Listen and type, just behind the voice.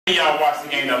Y'all watched the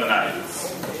game the other night?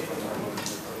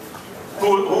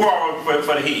 Who are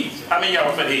for the Heat? How many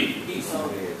y'all for the Heat?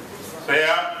 So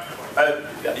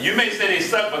yeah, you may say they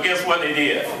suck, but guess what they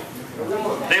did?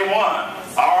 They won.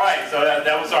 All right, so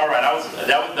that was all right.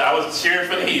 I was cheering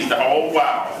for the Heat the whole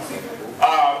while.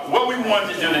 What we want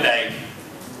to do today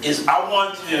is I'm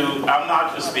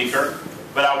not your speaker,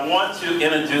 but I want to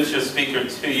introduce your speaker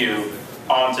to you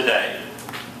on today.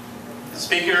 The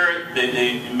speaker, the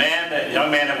young man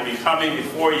that will be coming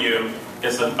before you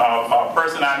is a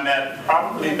person I met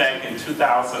probably back in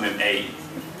 2008.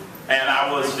 And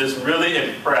I was just really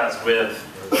impressed with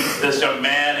this young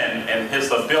man and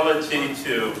his ability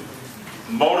to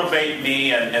motivate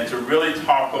me and to really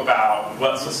talk about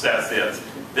what success is.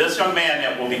 This young man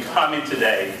that will be coming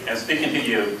today and speaking to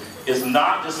you is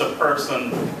not just a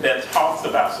person that talks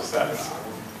about success,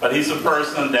 but he's a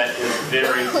person that is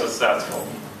very successful.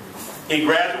 He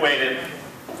graduated,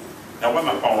 now where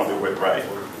my phone will be with, right?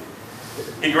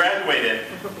 He graduated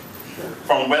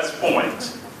from West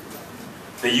Point,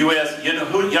 the U.S., y'all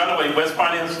know what West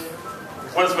Point is?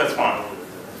 What is West Point?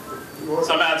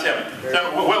 Somebody tell me.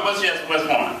 What's West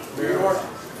Point? New York.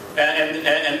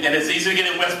 And it's easy to get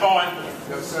in West Point?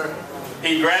 Yes, sir.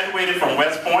 He graduated from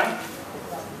West Point,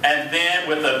 and then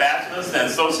with a bachelor's in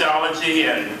sociology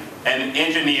and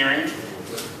engineering.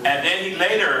 And then he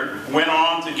later went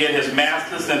on to get his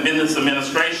master's in business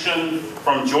administration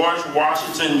from George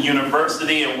Washington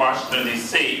University in Washington,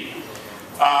 D.C.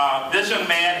 This young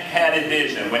man had a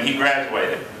vision when he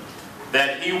graduated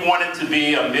that he wanted to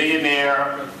be a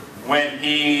millionaire when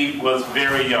he was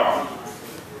very young.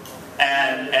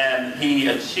 And he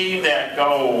achieved that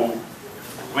goal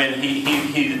when he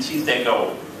achieved that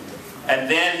goal. And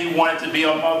then he wanted to be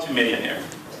a multimillionaire.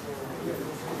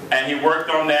 And he worked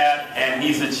on that, and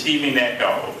he's achieving that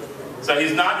goal. So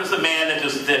he's not just a man that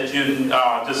you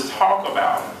just talk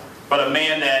about, but a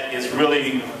man that is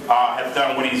really has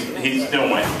done what he's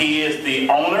doing. He is the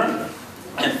owner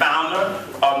and founder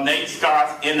of Nate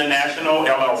Scott's International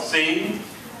LLC,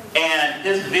 and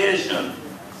his vision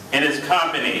in his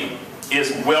company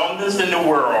is wellness in the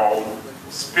world,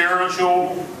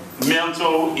 spiritual,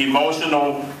 mental,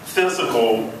 emotional,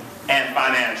 physical, and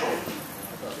financial.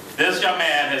 This young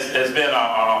man has been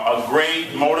a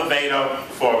great motivator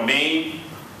for me.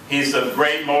 He's a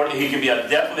great he can be a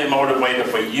definitely motivator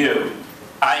for you.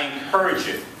 I encourage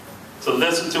you to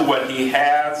listen to what he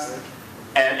has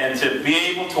and to be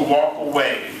able to walk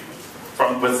away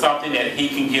with something that he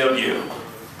can give you.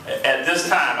 At this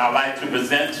time, I'd like to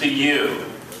present to you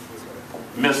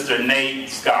Mr. Nate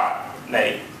Scott.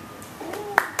 Nate.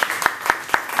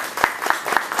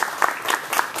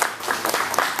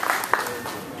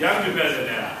 Y'all can do better than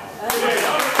that.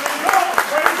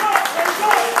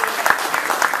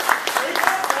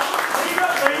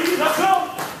 Let's go.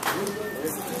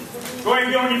 Go ahead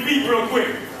and get on your feet real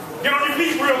quick. Get on your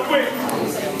feet real quick.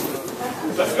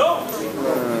 Let's go.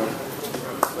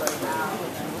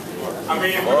 I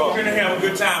mean, we're going to have a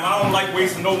good time. I don't like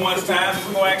wasting no one's time. So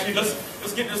we're going to actually,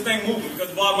 let's get this thing moving. Because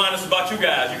the bottom line is about you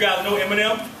guys. You guys know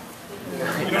Eminem?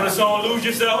 You know the song Lose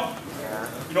Yourself?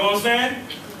 You know what I'm saying?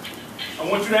 I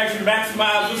want you to actually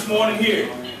maximize this morning here.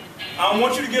 I don't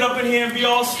want you to get up in here and be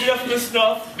all stiff and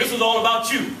stuff. This is all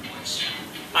about you.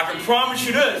 I can promise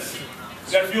you this,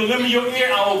 that if you lend me your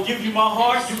ear, I will give you my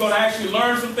heart. You're going to actually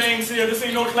learn some things here. This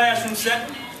ain't no classroom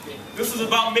setting. This is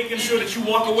about making sure that you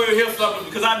walk away with here something,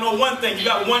 because I know one thing. You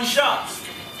got one shot.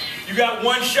 You got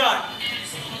one shot.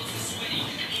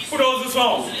 Who knows this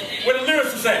song? Where the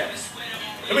lyrics is at?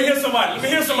 Let me hear somebody. Let me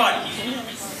hear somebody.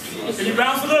 Can you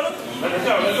bounce a little? Let's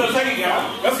go. Let's take it,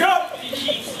 y'all. Let's go.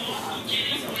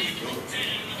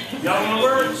 Y'all want the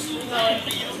words?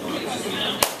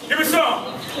 Give me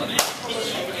some.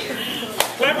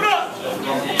 Clap it up.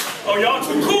 Oh, y'all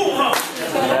too cool, huh?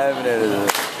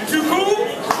 You too cool?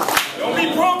 Don't be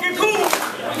broke and cool.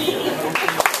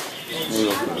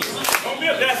 Don't be a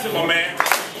that's my man.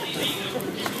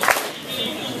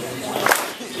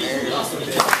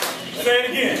 Say it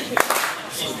again.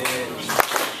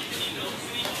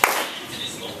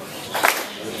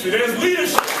 So there's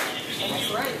leadership.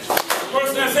 The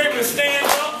person that's able to stand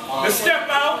up, to step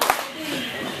out.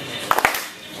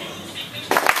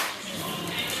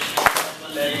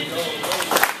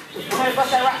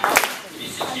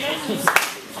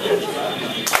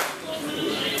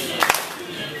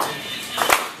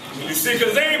 You see,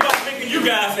 because it ain't about making you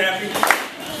guys happy.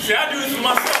 See, I do this for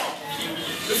myself.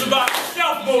 It's about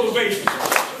self-motivation.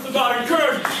 It's about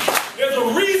encouragement. There's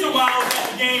a reason why I was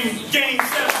at the game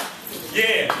 7.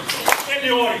 Yeah, in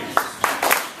the audience.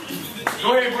 Go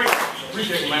ahead and break it.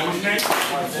 Appreciate it, man. What's your name?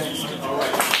 All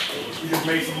right. We just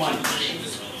made some money.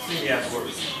 last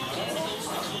words.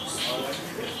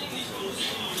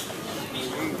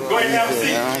 Go ahead and have a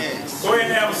seat. Go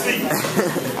ahead and have a seat.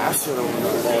 I should have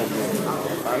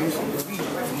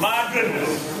won. My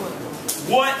goodness.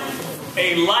 What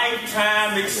a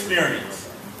lifetime experience.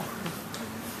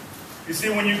 You see,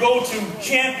 when you go to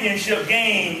championship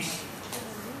games,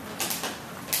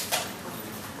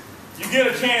 you get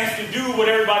a chance to do what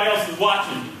everybody else is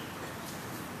watching.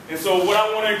 And so what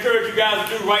I want to encourage you guys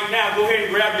to do right now, go ahead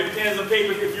and grab your pens and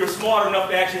paper if you're smart enough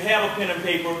to actually have a pen and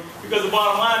paper, because the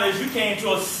bottom line is you came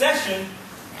to a session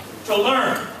to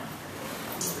learn.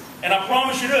 And I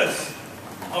promise you this,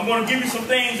 I'm going to give you some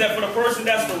things that for the person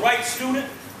that's the right student,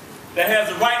 that has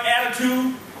the right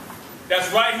attitude, that's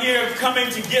right here coming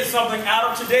to get something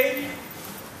out of today,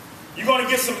 you're going to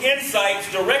get some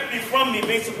insights directly from me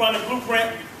based upon the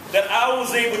blueprint that I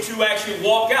was able to actually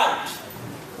walk out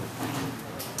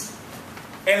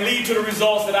and lead to the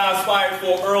results that I aspired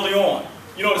for early on.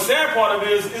 You know, the sad part of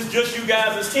it is it's just you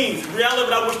guys as teams. In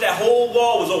reality, I wish that whole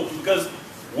wall was open, because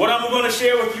what I'm going to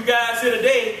share with you guys here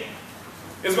today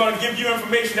is going to give you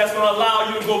information that's going to allow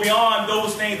you to go beyond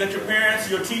those things that your parents,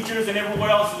 your teachers, and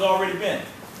everyone else has already been.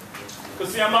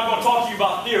 Because see, I'm not going to talk to you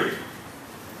about theory.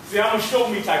 See, I'm a show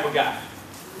me type of guy.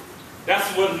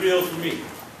 That's what it is for me.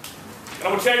 And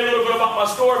I'm going to tell you a little bit about my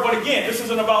story, but again, this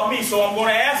isn't about me. So I'm going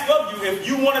to ask of you, if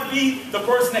you want to be the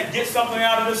person that gets something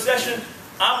out of this session,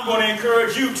 I'm going to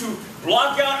encourage you to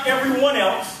block out everyone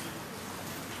else,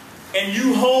 and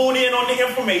you hone in on the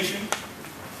information,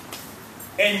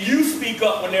 and you speak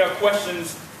up when there are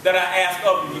questions that I ask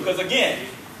of you. Because again,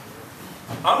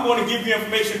 I'm going to give you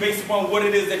information based upon what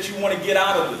it is that you want to get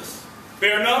out of this.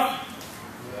 Fair enough?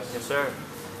 Yes, sir.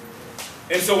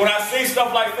 And so when I say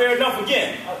stuff like fair enough,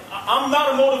 again, I'm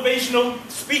not a motivational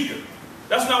speaker.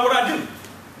 That's not what I do.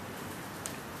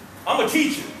 I'm a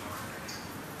teacher.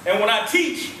 And when I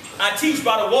teach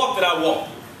by the walk that I walk.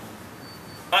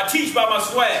 I teach by my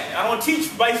swag. I don't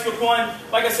teach based upon,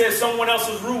 like I said, someone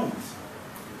else's rules.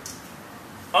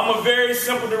 I'm a very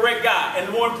simple, direct guy. And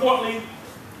more importantly,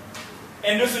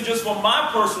 and this is just from my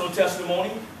personal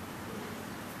testimony,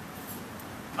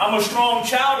 I'm a strong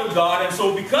child of God, and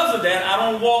so because of that,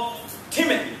 I don't walk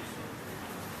timidly.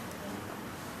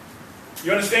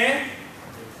 You understand?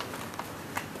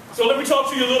 So let me talk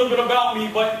to you a little bit about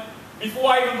me, but before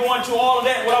I even go into all of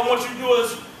that, what I want you to do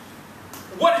is,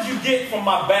 what did you get from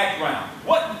my background?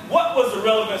 What was the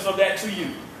relevance of that to you?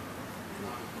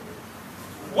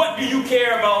 What do you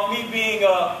care about me being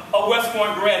a West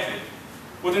Point graduate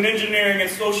with an engineering and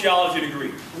sociology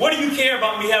degree? What do you care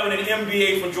about me having an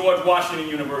MBA from George Washington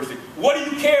University? What do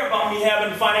you care about me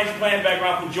having a financial planning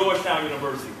background from Georgetown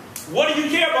University? What do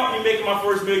you care about me making my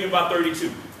first million by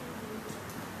 32?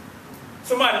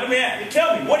 Somebody, let me ask you,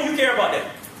 tell me, what do you care about that?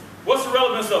 What's the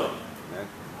relevance of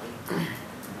it?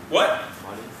 What?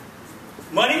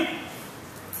 Money?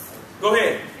 Go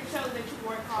ahead. It shows that you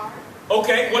work hard.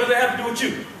 Okay, what does that have to do with you?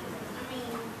 I mean,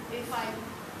 it's like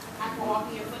I can walk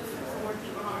in your footsteps and work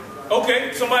even harder.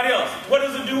 Okay, somebody else. What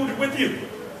does it do with you?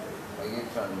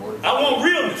 I want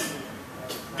realness.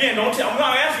 Again, I'm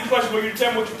not asking questions for you to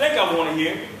tell me what you think I want to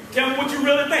hear. Tell me what you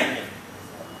really think.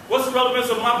 What's the relevance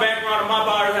of my background and my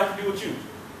body have to do with you?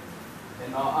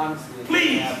 In all honesty, it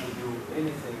Please. doesn't have to do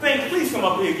anything. Please come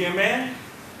up here again, man.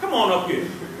 Come on up here.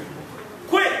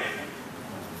 Quick.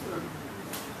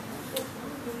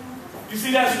 You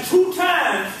see, that's 2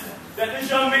 times that this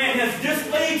young man has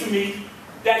displayed to me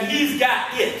that he's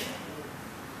got it.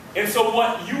 And so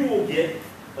what you will get,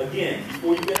 again,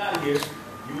 before you get out of here,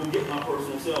 you will get my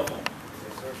personal cell phone.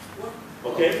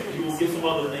 Okay? You will get some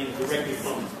other things directly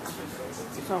from me.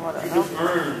 You talking about that? You just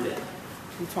earned it.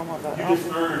 You talking about that? You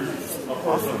just earned a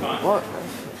personal contact. What?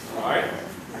 All right?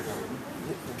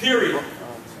 Period.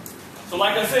 So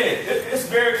like I said, it's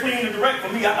very clean and direct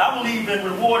for me. I believe in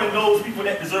rewarding those people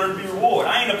that deserve to be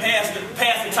rewarded. I ain't a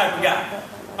passing type of guy.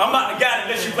 I'm not the guy that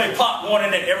lets you play popcorn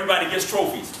and that everybody gets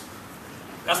trophies.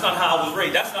 That's not how I was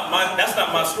raised. That's not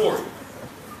my story.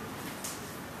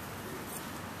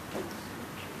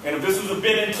 And if this was a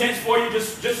bit intense for you,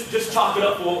 just chalk it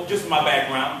up for just my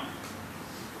background.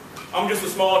 I'm just a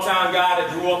small town guy that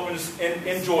grew up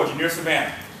in Georgia, near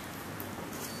Savannah.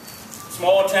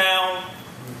 Small town,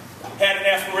 had an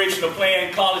aspiration of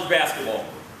playing college basketball.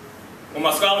 When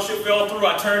my scholarship fell through,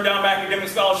 I turned down my academic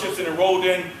scholarships and enrolled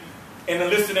in and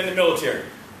enlisted in the military.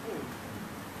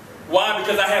 Why?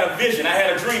 Because I had a vision, I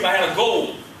had a dream, I had a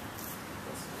goal.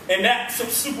 And that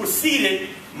superseded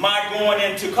my going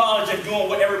into college and doing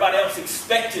what everybody else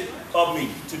expected of me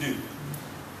to do.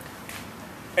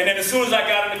 And then as soon as I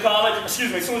got into college, as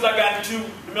soon as I got into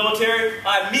the military,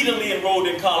 I immediately enrolled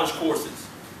in college courses.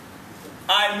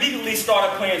 I immediately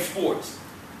started playing sports.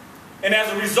 And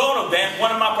as a result of that,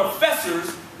 one of my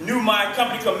professors knew my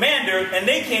company commander, and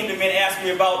they came to me and asked me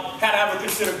about had I ever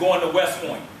considered going to West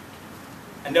Point.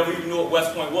 I never even knew what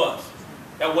West Point was.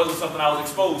 That wasn't something I was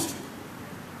exposed to.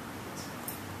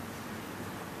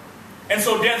 And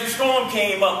so Desert Storm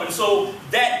came up, and so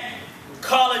that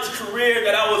college career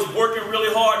that I was working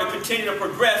really hard to continue to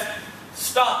progress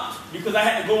stopped because I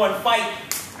had to go and fight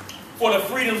for the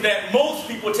freedoms that most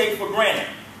people take for granted.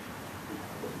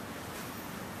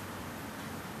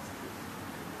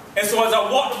 And so as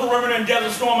I walked the perimeter in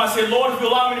Desert Storm, I said, Lord, if you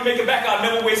allow me to make it back, I'll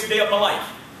never waste a day of my life.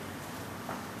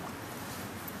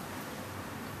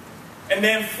 And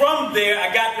then from there,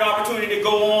 I got the opportunity to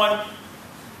go on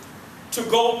to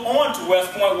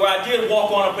West Point, where I did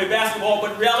walk on and play basketball,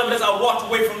 but the reality is I walked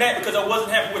away from that because I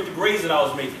wasn't happy with the grades that I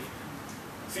was making.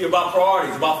 See, about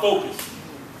priorities, about focus.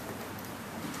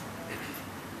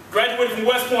 Graduated from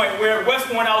West Point, where at West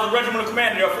Point I was a regimental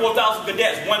commander. There are 4,000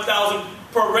 cadets, 1,000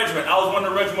 per regiment. I was one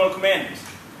of the regimental commanders.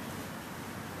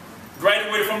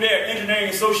 Graduated from there, engineering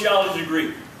and sociology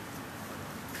degree.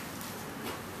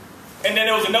 And then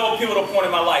there was another pivotal point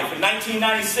in my life. In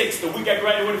 1996, the week I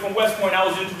graduated from West Point, I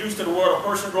was introduced to the world of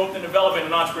personal growth and development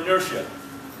and entrepreneurship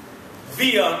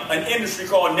via an industry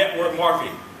called network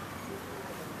marketing.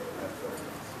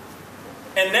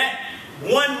 And that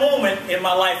one moment in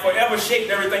my life forever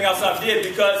shaped everything else I did,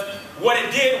 because what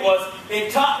it did was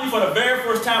it taught me for the very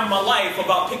first time in my life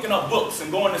about picking up books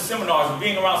and going to seminars and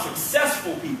being around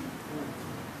successful people.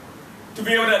 To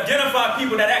be able to identify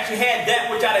people that actually had that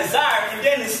which I desired, and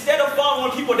then instead of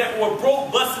following people that were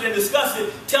broke, busted, and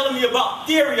disgusted, telling me about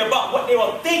theory, about what they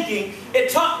were thinking, it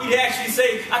taught me to actually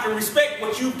say, I can respect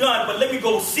what you've done, but let me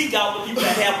go seek out the people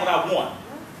that have what I want.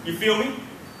 You feel me?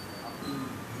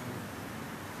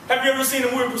 Have you ever seen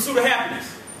the movie Pursuit of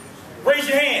Happiness? Raise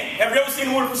your hand. Have you ever seen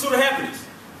the movie Pursuit of Happiness?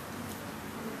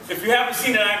 If you haven't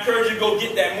seen it, I encourage you to go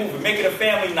get that movie. Make it a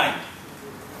family night.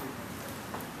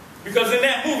 Because in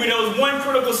that movie, there was one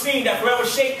critical scene that forever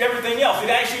shaped everything else.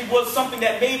 It actually was something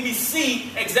that made me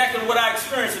see exactly what I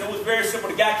experienced, and it was very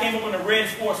simple. The guy came up in a red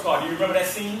sports car. Do you remember that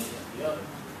scene? Yeah.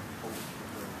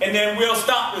 And then Will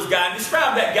stopped this guy and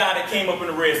described that guy that came up in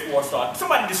a red sports car.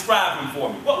 Somebody describe him for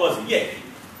me. What was he? Yeah.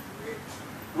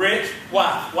 Rich?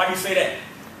 Why? Why do you say that?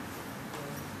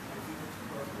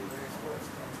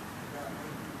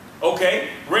 Okay,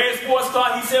 red sports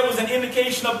car, he said, was an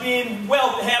indication of being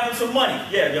wealthy, having some money.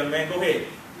 Yeah, young man, go ahead.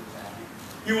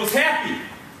 He was happy.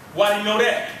 Why do you know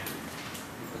that?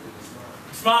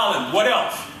 Smiling. What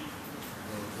else?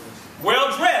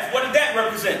 Well dressed. What did that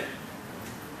represent?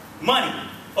 Money.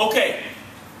 Okay.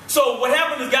 So what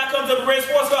happened is, guy comes up to the red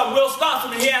sports car, Will stops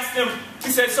him, and he asks him, he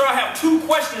said, sir, I have 2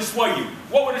 questions for you.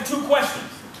 What were the 2 questions?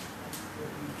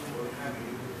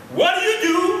 What do you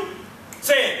do?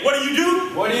 Say it. What do you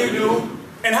do? What do you do?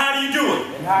 And how do you do it?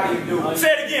 And how do you do it? Say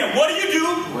it again. What do you do?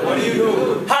 What do you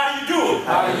do? How do you do it?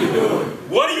 How do you do it?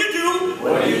 What do you do?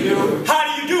 What do you do? How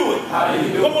do you do it? How do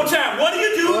you do it? One more time. What do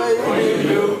you do? What do you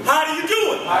do? How do you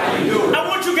do it? How do you do it? I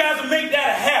want you guys to make that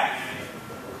a habit.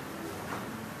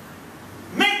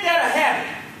 Make that a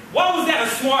habit. Why was that a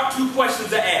smart 2 questions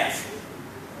to ask?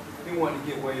 He wanted to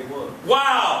get where he was.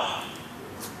 Wow.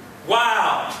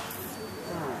 Wow.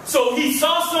 So he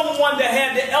saw someone that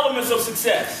had the elements of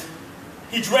success.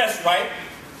 He dressed right.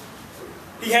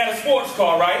 He had a sports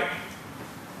car, right?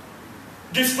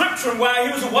 Description why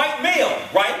he was a white male,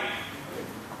 right?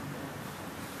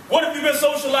 What have you been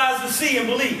socialized to see and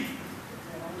believe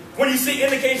when you see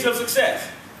indication of success?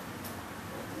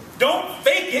 Don't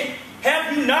fake it.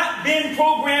 Have you not been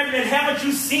programmed, and haven't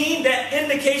you seen that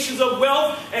indications of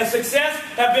wealth and success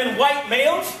have been white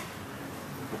males?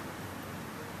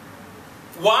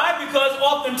 Why? Because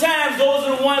oftentimes those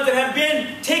are the ones that have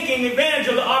been taking advantage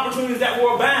of the opportunities that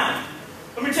were abound.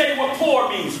 Let me tell you what poor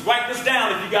means. Write this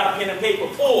down if you got a pen and paper.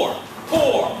 Poor.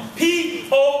 Poor.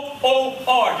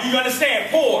 P-O-O-R. Do you understand?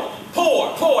 Poor.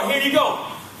 Poor. Poor. Here you go.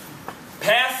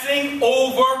 Passing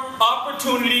over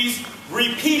opportunities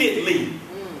repeatedly.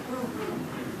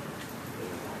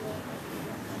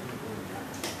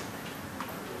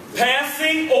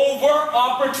 Passing over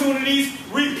opportunities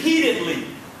repeatedly.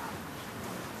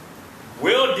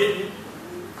 Will didn't.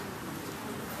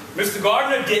 Mr.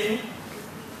 Gardner didn't.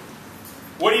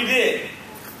 What he did,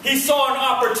 he saw an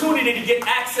opportunity to get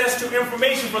access to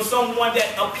information from someone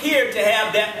that appeared to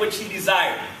have that which he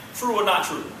desired. True or not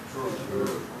true?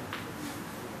 True.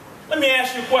 Let me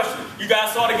ask you a question. You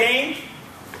guys saw the game?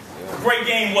 Great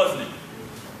game, wasn't it?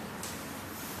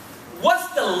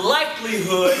 What's the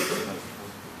likelihood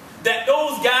that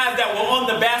those guys that were on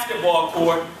the basketball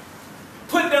court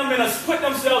put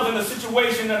themselves in a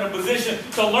situation and a position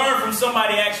to learn from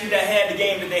somebody actually that had the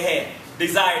game that they had,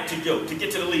 desired to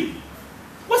get to the league?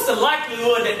 What's the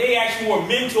likelihood that they actually were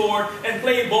mentored and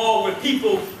played ball with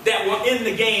people that were in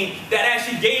the game that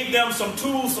actually gave them some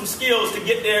tools, some skills to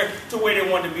get there to where they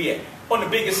wanted to be at, on the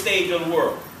biggest stage of the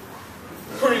world?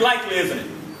 Pretty likely, isn't it?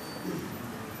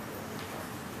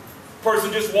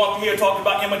 Person just walking here talking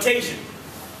about imitation.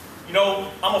 You know,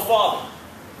 I'm a father.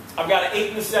 I've got an 8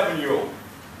 and a 7-year-old.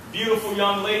 Beautiful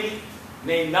young lady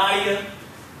named Nadia.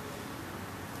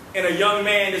 And a young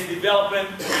man that's developing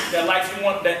that likes to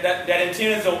want, that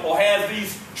intends or has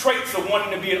these traits of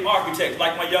wanting to be an architect,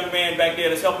 like my young man back there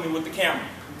that's helping me with the camera.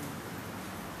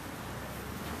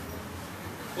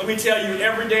 Let me tell you,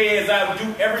 every day as I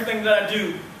do everything that I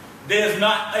do, there's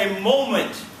not a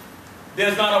moment,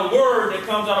 there's not a word that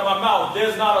comes out of my mouth,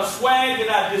 there's not a swag that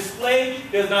I display,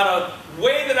 there's not a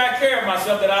way that I carry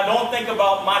myself that I don't think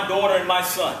about my daughter and my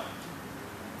son.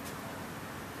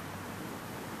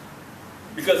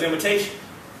 Because imitation.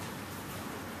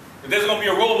 If there's going to be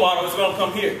a role model, it's going to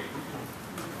come here.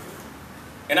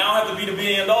 And I don't have to be the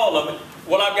be and all of it.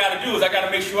 What I've got to do is I've got to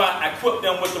make sure I equip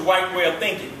them with the right way of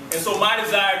thinking. And so my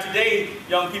desire today,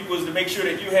 young people, is to make sure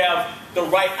that you have the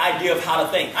right idea of how to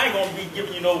think. I ain't going to be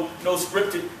giving you no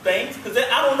scripted things, because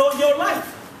I don't know your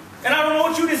life. And I don't know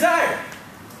what you desire.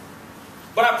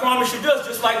 But I promise you this,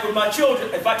 just like with my children,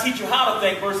 if I teach you how to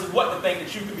think versus what to think,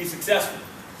 that you can be successful.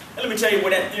 And let me tell you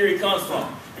where that theory comes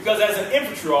from. Because as an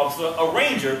infantry officer, a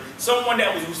ranger, someone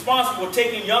that was responsible for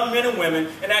taking young men and women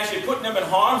and actually putting them in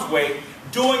harm's way,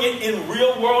 doing it in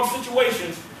real world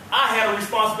situations, I had a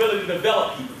responsibility to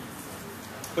develop people.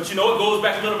 But you know, it goes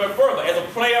back a little bit further. As a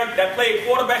player that played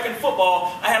quarterback in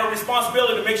football, I had a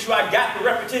responsibility to make sure I got the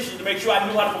repetition, to make sure I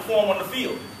knew how to perform on the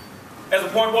field. As a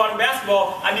point guard in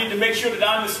basketball, I needed to make sure that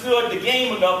I understood the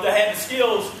game enough, that I had the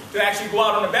skills to actually go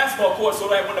out on the basketball court so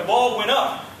that when the ball went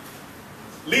up,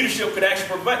 leadership could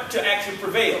actually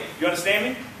prevail. You understand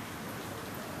me?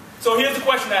 So here's the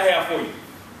question I have for you.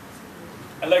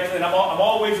 And like I said, I'm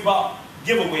always about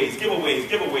giveaways.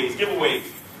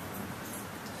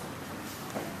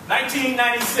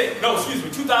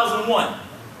 2001.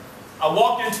 I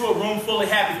walked into a room full of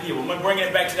happy people. I'm going to bring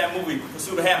it back to that movie,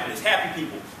 Pursuit of Happiness. Happy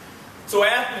people. So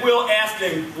after Will asked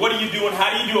him, what do you do and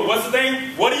how do you do it? What's the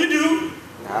thing? What do you do?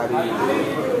 How do you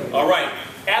do it? All right.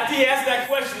 After he asked that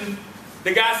question,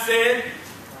 the guy said,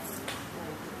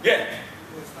 yeah,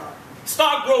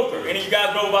 stockbroker. Any of you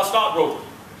guys know about stockbroker?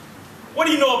 What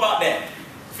do you know about that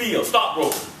field,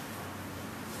 stockbroker?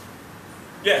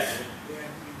 Yes.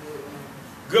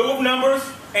 Good with numbers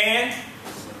and,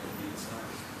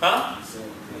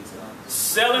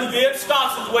 selling bid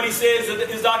stocks is what he says is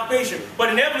his occupation. But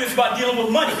inevitably it's about dealing with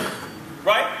money,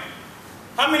 right?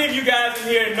 How many of you guys in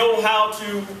here know how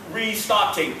to read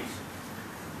stock tables?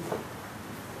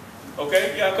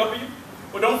 Okay, you got a couple of you?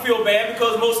 Well, don't feel bad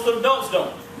because most of the adults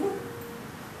don't.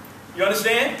 You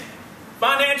understand?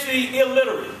 Financially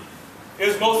illiterate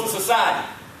is most of society.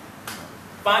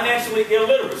 Financially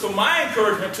illiterate. So my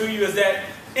encouragement to you is that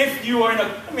if you are in a,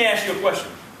 let me ask you a question.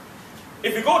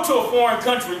 If you go to a foreign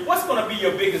country, what's going to be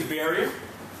your biggest barrier?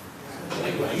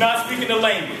 Not speaking the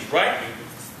language, right?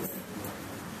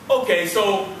 Okay,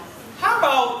 so how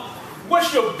about, what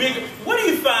do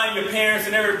you find your parents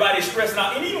and everybody stressing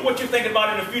out, and even what you're thinking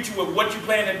about in the future with what you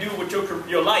plan to do with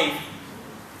your life,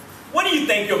 what do you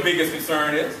think your biggest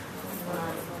concern is?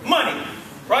 Money,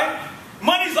 right?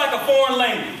 Money's like a foreign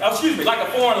language, like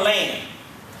a foreign land,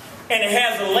 and it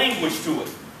has a language to it.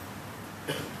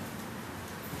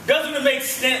 Doesn't it make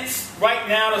sense right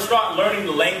now to start learning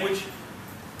the language?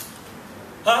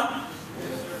 Huh?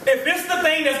 If it's the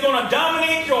thing that's going to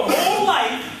dominate your whole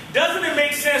life, doesn't it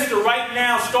make sense to right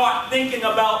now start thinking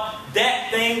about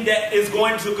that thing that is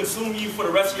going to consume you for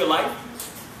the rest of your life?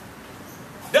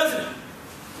 Doesn't it?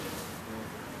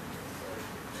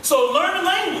 So learn the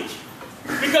language.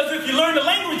 Because if you learn the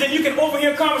language, then you can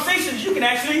overhear conversations. You can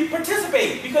actually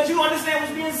participate because you understand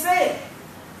what's being said.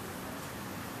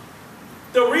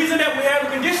 The reason that we have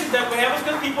the conditions that we have is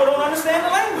because people don't understand the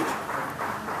language.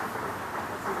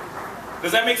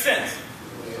 Does that make sense?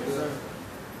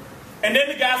 And then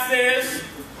the guy says,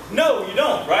 no, you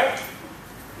don't, right?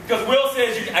 Because Will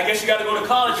says, I guess you got to go to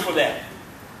college for that.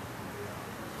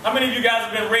 How many of you guys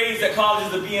have been raised that college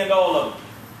is the be and all of it?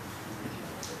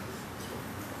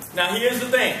 Now here's the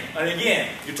thing, and again,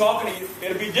 you're talking,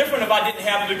 it'd be different if I didn't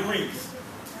have the degrees.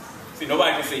 See,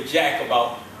 nobody can say jack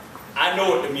about, I know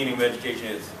what the meaning of education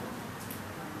is.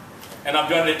 And I've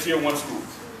done it at Tier 1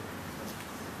 schools.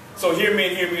 So hear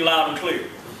me loud and clear.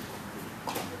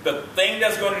 The thing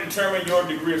that's going to determine your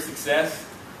degree of success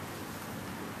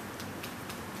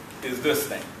is this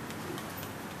thing.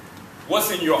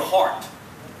 What's in your heart?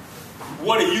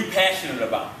 What are you passionate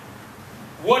about?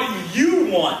 What do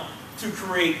you want to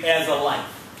create as a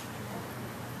life?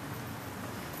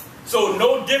 So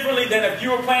no differently than if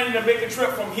you were planning to make a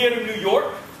trip from here to New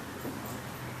York,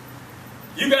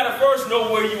 you got to first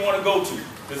know where you want to go to.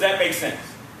 Does that make sense?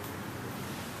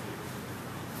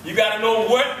 You got to know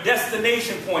what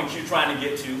destination point you're trying to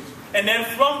get to. And then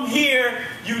from here,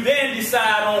 you then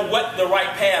decide on what the right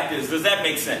path is. Does that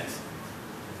make sense?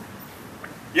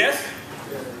 Yes?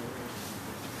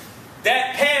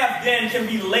 That path then can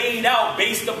be laid out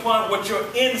based upon what your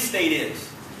end state is,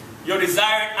 your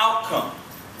desired outcome.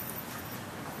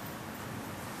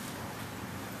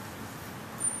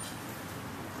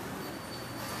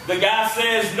 The guy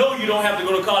says, no, you don't have to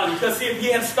go to college, because see, if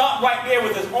he had stopped right there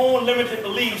with his own limited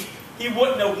beliefs, he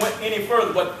wouldn't have went any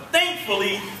further. But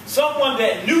thankfully, someone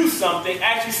that knew something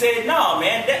actually said, no,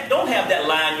 man, don't have that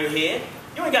lie in your head.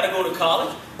 You ain't got to go to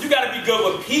college. You got to be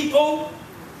good with people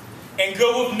and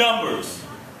good with numbers.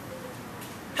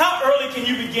 How early can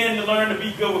you begin to learn to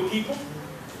be good with people?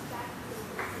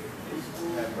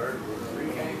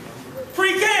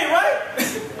 Pre-K, right?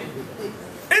 Isn't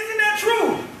that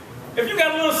true? If you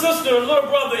got a little sister or a little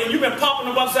brother and you've been popping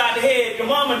them upside the head, your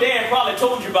mom and dad probably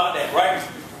told you about that, right?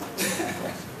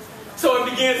 So it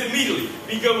begins immediately.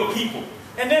 Be good with people.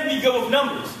 And then be good with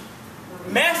numbers.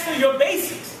 Master your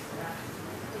basics.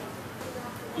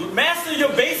 Master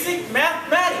your basic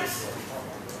mathematics.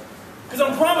 Because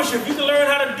I promise you, if you can learn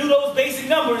how to do those basic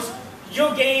numbers,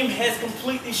 your game has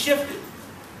completely shifted.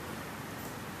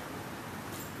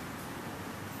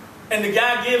 And the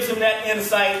guy gives him that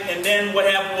insight, and then what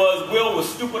happened was Will was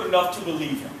stupid enough to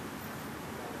believe him.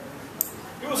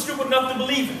 He was stupid enough to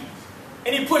believe him.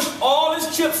 And he pushed all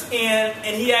his chips in,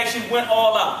 and he actually went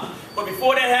all out. But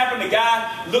before that happened, the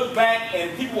guy looked back,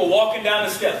 and people were walking down the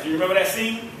steps. Do you remember that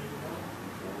scene?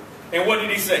 And what did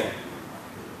he say?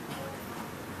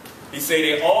 He said,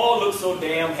 they all look so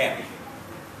damn happy.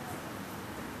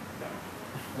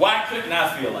 Why couldn't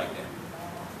I feel like that?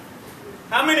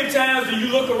 How many times do you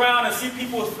look around and see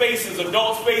people's faces,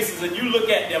 adults' faces, and you look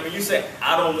at them and you say,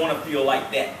 I don't want to feel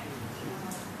like that.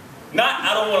 Not,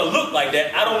 I don't want to look like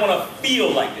that. I don't want to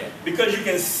feel like that. Because you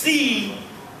can see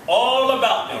all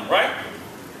about them, right?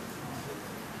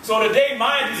 So today,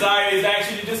 my desire is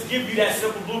actually to just give you that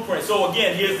simple blueprint. So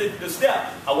again, here's the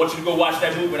step. I want you to go watch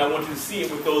that movie, and I want you to see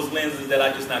it with those lenses that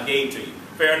I just now gave to you.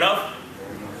 Fair enough?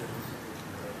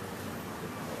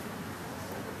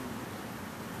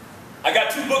 I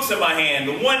got two books in my hand.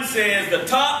 The one says the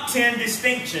top 10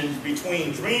 distinctions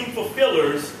between dream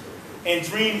fulfillers and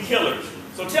dream killers.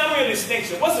 So tell me a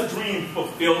distinction. What's a dream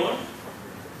fulfiller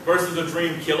versus a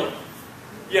dream killer?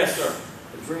 Yes, sir.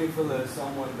 A dream fulfiller is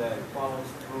someone that follows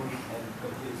through and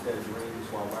completes their dreams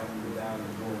while writing them down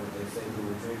and doing what they say to.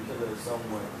 A dream killer is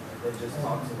someone that just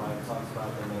talks about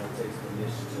them and takes the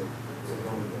initiative to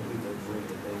go and complete their dream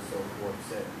that they so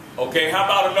forth. Okay, how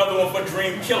about another one for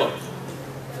dream killer?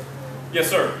 Yes,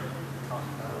 sir.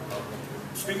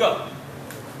 Speak up.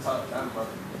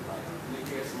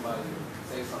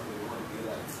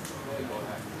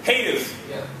 Haters.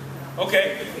 Yeah.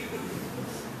 Okay.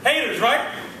 Haters, right?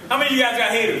 How many of you guys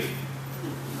got haters?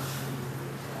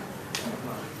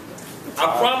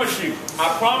 I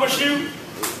promise you,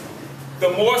 the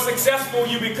more successful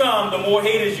you become, the more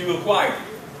haters you acquire.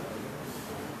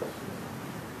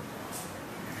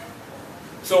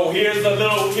 So here's a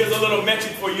little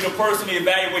metric for you to personally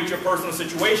evaluate your personal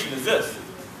situation is this.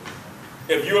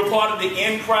 If you're a part of the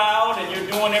in crowd and you're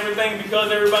doing everything because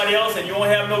of everybody else and you don't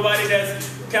have nobody that's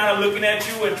kind of looking at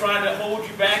you and trying to hold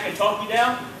you back and talk you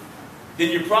down, then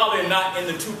you're probably not in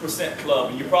the 2% club,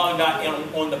 and you're probably not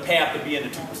on the path to be in the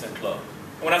 2% club.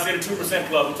 And when I say the 2%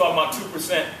 club, I'm talking about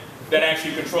 2% that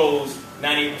actually controls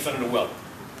 98% of the wealth.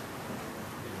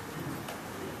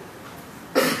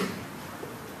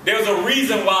 There's a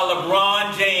reason why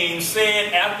LeBron James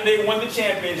said after they won the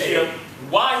championship,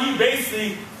 why he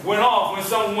basically went off when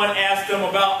someone asked him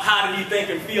about how did he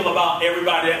think and feel about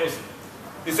everybody that was.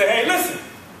 He said, hey, listen,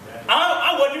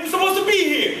 I wasn't even supposed to be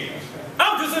here.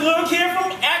 I'm just a little kid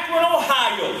from Akron,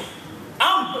 Ohio.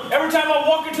 Every time I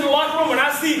walk into the locker room and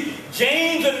I see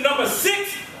James and number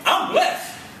 6, I'm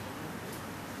blessed.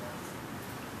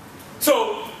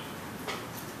 So,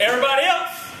 everybody else,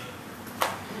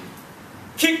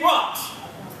 kick rocks.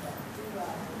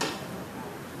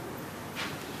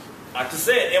 Like I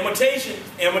said, imitation.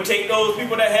 Imitate those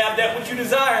people that have that which you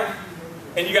desire.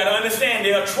 And you got to understand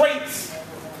there are traits.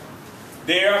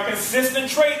 There are consistent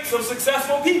traits of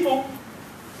successful people.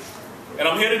 And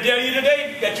I'm here to tell you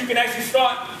today that you can actually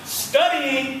start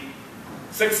studying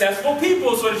successful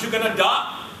people so that you can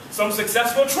adopt some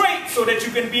successful traits so that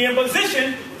you can be in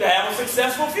position to have a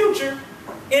successful future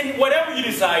in whatever you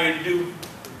desire to do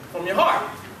from your heart.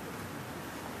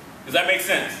 Does that make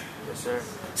sense? Yes, sir.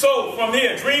 So from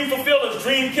here, dream fulfillers,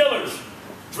 dream killers.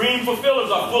 Dream fulfillers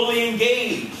are fully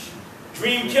engaged.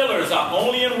 Dream killers are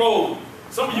only enrolled.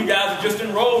 Some of you guys are just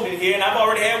enrolled in here, and I've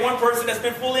already had one person that's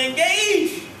been fully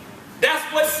engaged. That's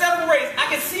what separates. I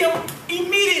can see them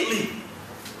immediately.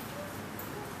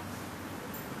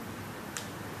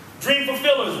 Dream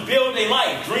fulfillers build a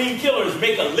life. Dream killers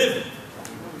make a living.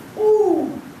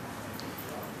 Ooh.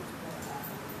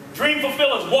 Dream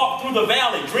fulfillers walk through the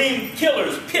valley. Dream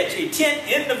killers pitch a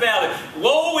tent in the valley.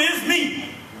 Woe is me.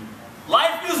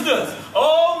 Life is this.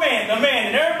 Oh man, the man,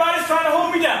 and everybody's trying to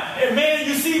hold me down. And man,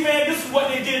 you see, man, this is what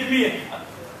they did to me.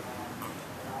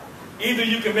 Either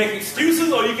you can make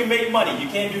excuses or you can make money. You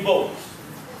can't do both.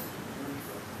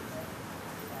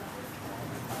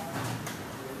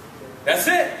 That's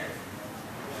it.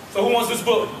 So who wants this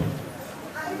book?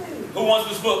 Who wants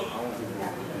this book?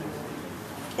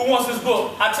 Who wants this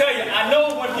book? I tell you, I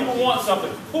know when people want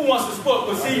something. Who wants this book?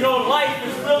 But see, you know, life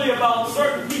is really about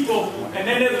certain people, and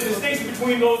then there's a distinction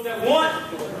between those that want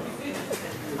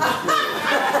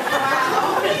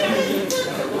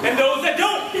and those that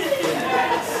don't.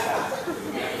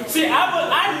 See,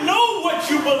 I know what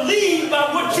you believe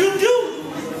by what you do.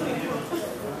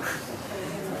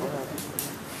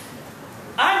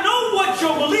 I know what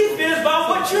your belief is by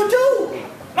what you do,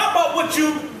 not about what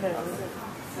you.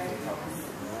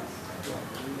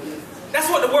 That's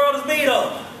what the world is made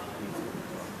of.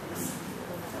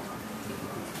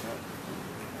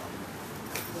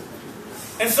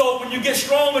 And so when you get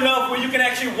strong enough where you can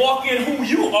actually walk in who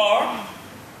you are,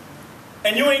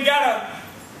 and you ain't got to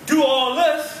do all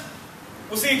this,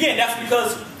 well, see, again, that's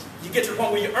because you get to the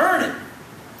point where you earn it.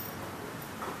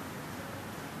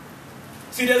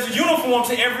 See, there's a uniform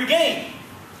to every game.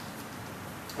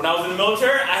 When I was in the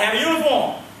military, I had a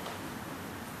uniform.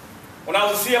 When I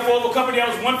was a CFO of a company that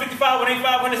was 155,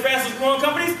 185, one of the fastest growing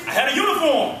companies, I had a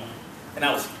uniform. And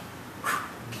I was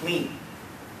clean.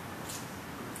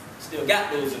 Still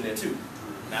got those in there too.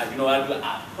 Now, you know,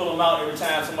 I pull them out every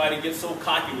time somebody gets so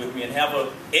cocky with me and have an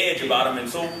edge about them and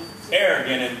so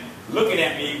arrogant and looking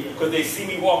at me because they see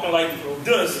me walking like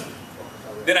this.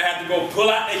 Then I have to go pull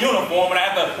out the uniform and I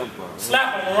have to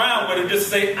slap them around with it just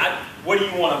to say, what do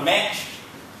you want to match?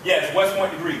 Yes, West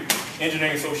Point degree,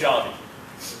 engineering and sociology.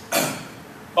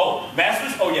 Oh,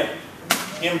 master's? Oh yeah.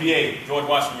 MBA, George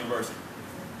Washington University.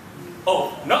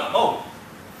 Oh, no, oh.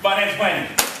 Finance planning,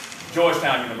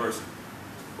 Georgetown University.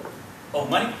 Oh,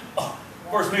 money? Oh,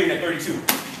 first million at 32.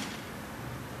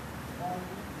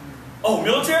 Oh,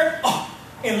 military? Oh,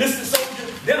 enlisted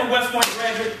soldier, then a West Point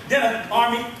graduate, then an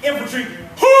Army infantry,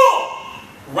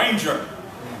 Ranger.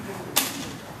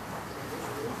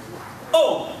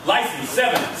 Oh, license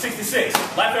 766,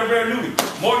 life ever annuity,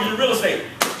 mortgage and real estate.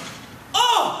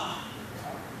 Oh!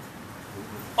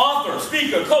 Author,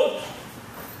 speaker, coach.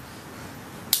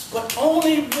 But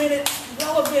only when it's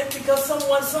relevant because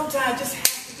someone sometimes just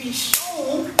has to be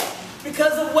shown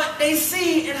because of what they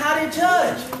see and how they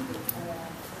judge.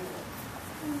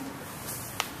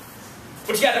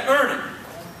 But you got to earn it.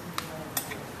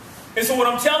 And so what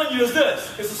I'm telling you is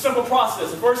this. It's a simple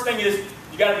process. The first thing is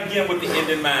you got to begin with the end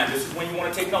in mind. This is when you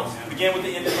want to take notes. Begin with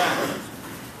the end in mind.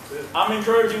 I'm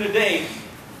encouraging today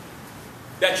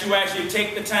that you actually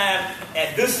take the time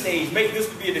at this stage, make this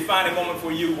to be a defining moment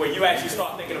for you where you actually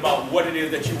start thinking about what it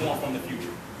is that you want from the future.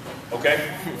 Okay?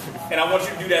 And I want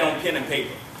you to do that on pen and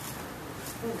paper.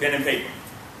 Pen and paper.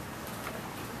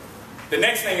 The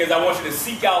next thing is I want you to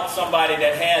seek out somebody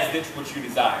that has this what you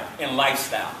desire in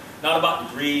lifestyle. Not about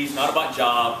degrees, not about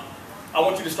job. I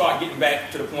want you to start getting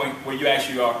back to the point where you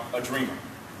actually are a dreamer.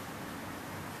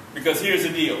 Because here's the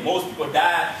deal. Most people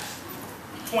die at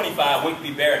 25, wait to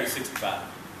be buried at 65.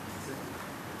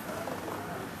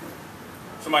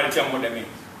 Somebody tell me what that means.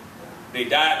 They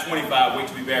die at 25, wait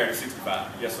to be buried at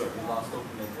 65. Yes, sir. Lost hope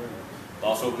in their dreams.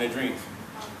 Lost hope in their dreams.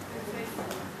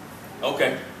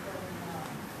 Okay.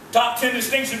 Top 10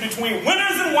 distinctions between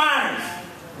winners and whiners.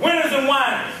 Winners and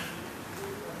whiners.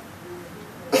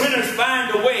 Winners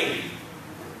find a way.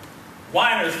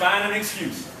 Whiners find an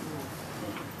excuse.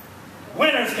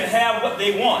 Winners can have what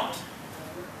they want.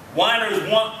 Whiners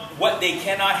want what they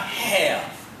cannot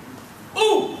have.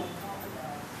 Ooh!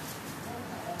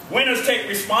 Winners take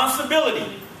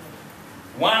responsibility.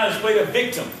 Whiners play the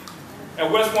victim. At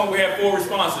West Point we have 4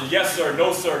 responses. Yes, sir.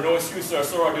 No, sir. No excuse, sir.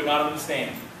 Sir, I do not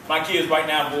understand. My kids right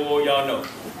now, boy, y'all know.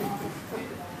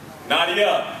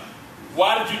 Nadia,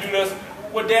 why did you do this?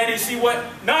 Well, Daddy, see what?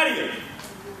 Nadia.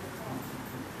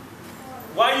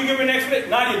 Why are you giving an explanation?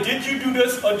 Nadia, did you do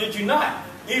this or did you not?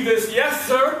 Either it's yes,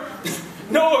 sir.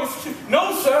 No,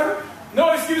 no, sir.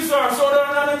 No excuse, sir. So I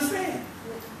do not understand.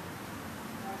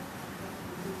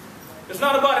 It's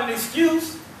not about an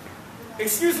excuse.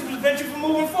 Excuses prevent you from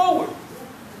moving forward.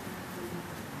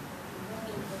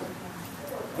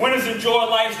 Winners enjoy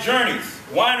life's journeys.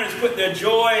 Whiners put their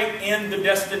joy in the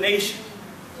destination.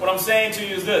 What I'm saying to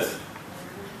you is this.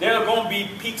 There are going to be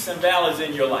peaks and valleys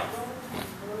in your life.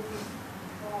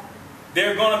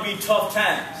 There are going to be tough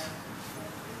times.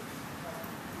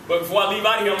 But before I leave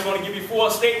out of here, I'm going to give you 4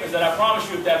 statements that I promise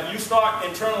you that if you start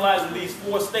internalizing these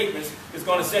 4 statements, it's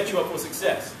going to set you up for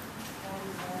success.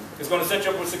 It's going to set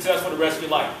you up for success for the rest of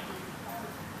your life.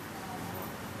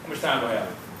 How much time do I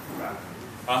have?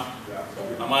 Huh?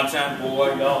 I'm out of time,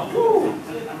 boy, y'all.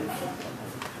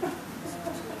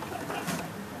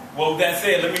 Well, with that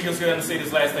said, let me just go ahead and say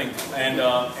this last thing. And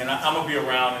I'm going to be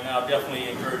around, and I'll definitely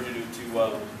encourage you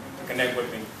to connect with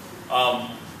me.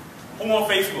 I'm on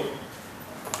Facebook.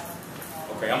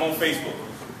 Okay, I'm on Facebook.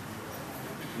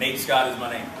 Nate Scott is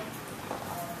my name.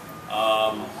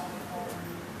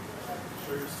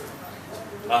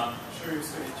 Share your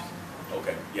stage.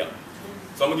 Okay, yeah.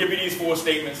 So I'm going to give you these 4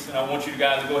 statements, and I want you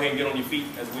guys to go ahead and get on your feet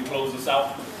as we close this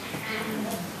out.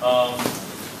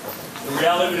 The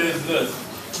reality is this.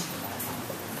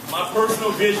 My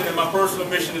personal vision and my personal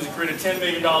mission is to create a $10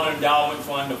 million endowment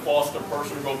fund to foster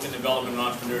personal growth and development and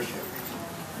entrepreneurship.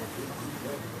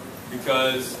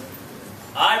 Because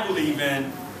I believe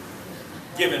in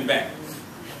giving back.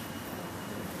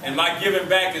 And my giving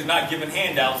back is not giving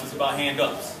handouts, it's about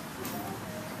hand-ups.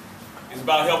 It's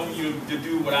about helping you to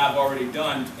do what I've already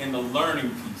done in the learning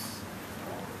piece.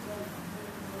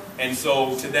 And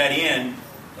so to that end,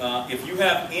 if you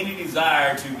have any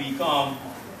desire to become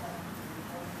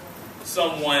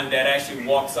someone that actually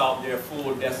walks out their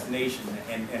full destination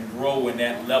and grow in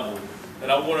that level,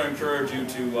 then I want to encourage you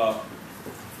to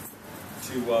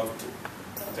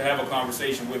have a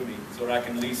conversation with me so that I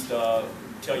can at least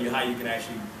tell you how you can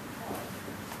actually,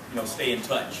 stay in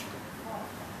touch.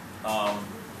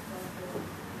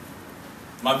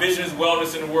 My vision is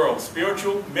wellness in the world: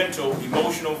 spiritual, mental,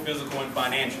 emotional, physical, and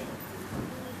financial.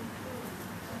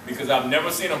 Because I've never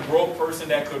seen a broke person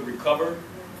that could recover,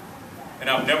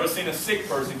 and I've never seen a sick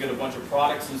person get a bunch of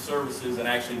products and services and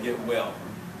actually get well.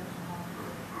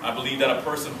 I believe that a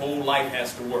person's whole life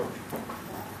has to work,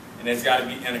 and it's got to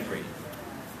be integrated.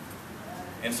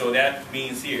 And so that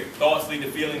means here, thoughts lead to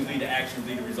feelings, lead to actions,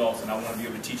 lead to results. And I want to be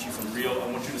able to teach you some real, I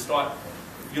want you to start,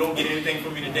 if you don't get anything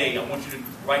from me today, I want you to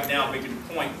right now make it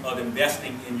a point of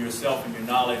investing in yourself and your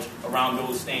knowledge around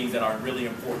those things that are really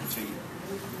important to you.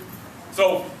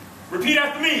 So, repeat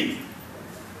after me.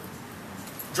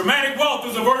 Dramatic wealth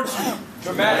is a virtue.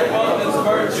 Dramatic wealth is a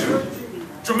virtue.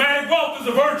 Dramatic wealth is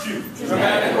a virtue.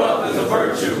 Dramatic wealth is a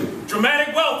virtue.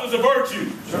 Dramatic wealth is a virtue.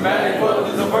 Dramatic wealth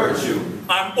is a virtue.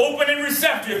 I'm open and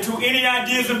receptive to any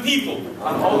ideas and people.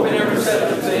 I'm open and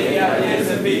receptive to any ideas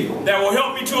and people that will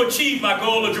help me to achieve my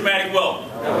goal of dramatic wealth.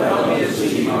 That will help me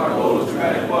achieve my goal of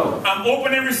dramatic wealth. I'm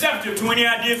open and receptive to any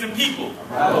ideas and people.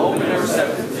 I'm open and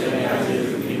receptive to any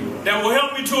ideas and people that will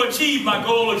help me to achieve my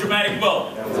goal of dramatic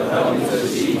wealth. That will help me to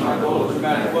achieve my goal of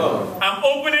dramatic wealth. I'm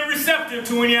open and receptive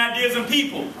to any ideas and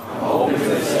people. I'm open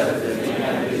and receptive to any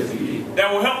ideas and people that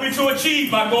will help me to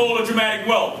achieve my goal of dramatic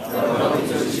wealth. That will help me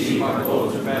to achieve my goal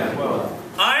of dramatic wealth.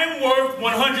 I am worth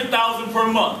 $100,000 per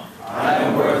month. I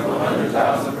am worth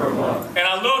 $100,000 per month. And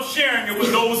I love sharing it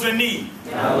with those in need.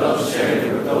 And I love sharing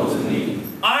it with those in need.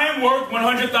 I am worth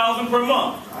 $100,000 per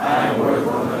month. I am worth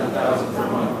 $100,000 per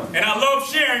month. And I love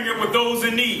sharing it with those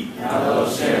in need. And I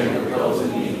love sharing it with those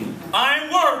in need. I am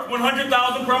worth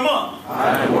 $100,000 per month. I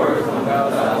am worth $100,000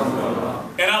 per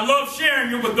month. And I love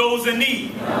sharing it with those in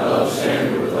need. And I love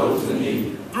sharing it with those in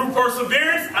need. Through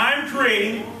perseverance, I am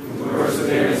creating. Through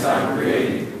perseverance, I am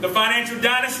creating the financial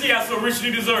dynasty I so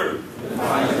richly deserve. the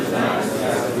financial dynasty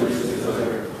I so richly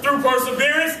deserve. Through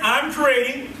perseverance, I'm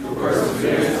creating. Through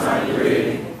perseverance, I am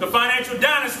creating the financial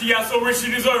dynasty I so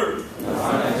richly deserve. the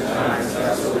financial dynasty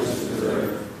I so richly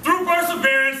deserve. Through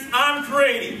perseverance, I'm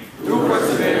creating. Through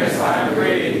perseverance, I am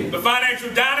creating the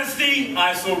financial dynasty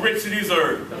I so richly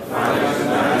deserve. the financial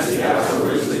dynasty I so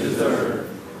richly deserve.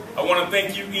 I want to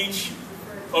thank you, each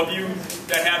of you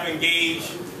that have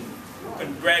engaged.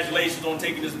 Congratulations on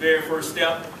taking this very first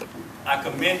step. I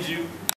commend you.